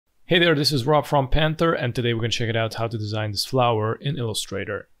Hey there, this is Rob from Panther, and today we're going to check it out how to design this flower in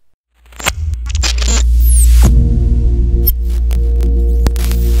Illustrator.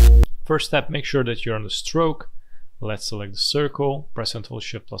 First step, make sure that you're on the stroke. Let's select the circle, press and hold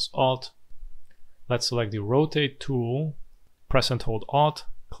Shift plus Alt. Let's select the rotate tool, press and hold Alt,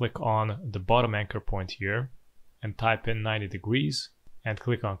 click on the bottom anchor point here, and type in 90 degrees, and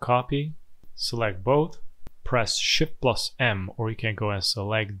click on copy. Select both. Press Shift plus M, or you can go and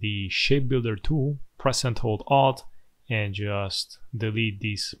select the shape builder tool, press and hold Alt, and just delete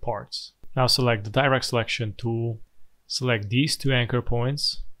these parts. Now select the direct selection tool, select these two anchor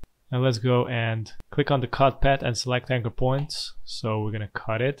points, and let's go and click on the cut path and select anchor points. So we're gonna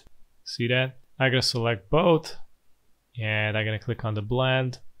cut it, see that? I'm gonna select both, and I'm gonna click on the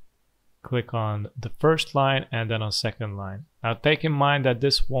blend, click on the first line and then on second line. Now take in mind that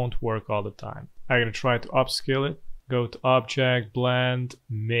this won't work all the time. I'm gonna try to upscale it. Go to Object, Blend,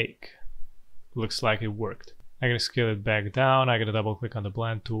 Make. Looks like it worked. I'm gonna scale it back down. I'm gonna double click on the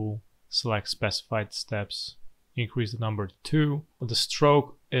blend tool, select specified steps, increase the number to 2. The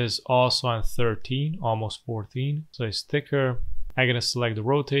stroke is also on 13, almost 14, so it's thicker. I'm gonna select the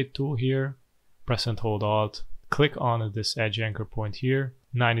rotate tool here, press and hold Alt, click on this edge anchor point here,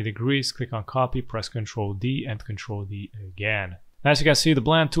 90 degrees, click on copy, press Ctrl D and Ctrl D again. As you can see, the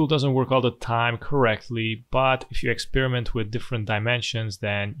blend tool doesn't work all the time correctly, but if you experiment with different dimensions,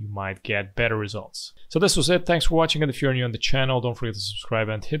 then you might get better results. So this was it. Thanks for watching, and if you're new on the channel, don't forget to subscribe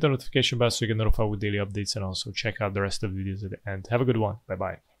and hit the notification bell so you get notified with daily updates, and also check out the rest of the videos at the end. Have a good one.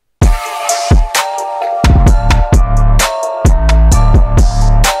 Bye-bye.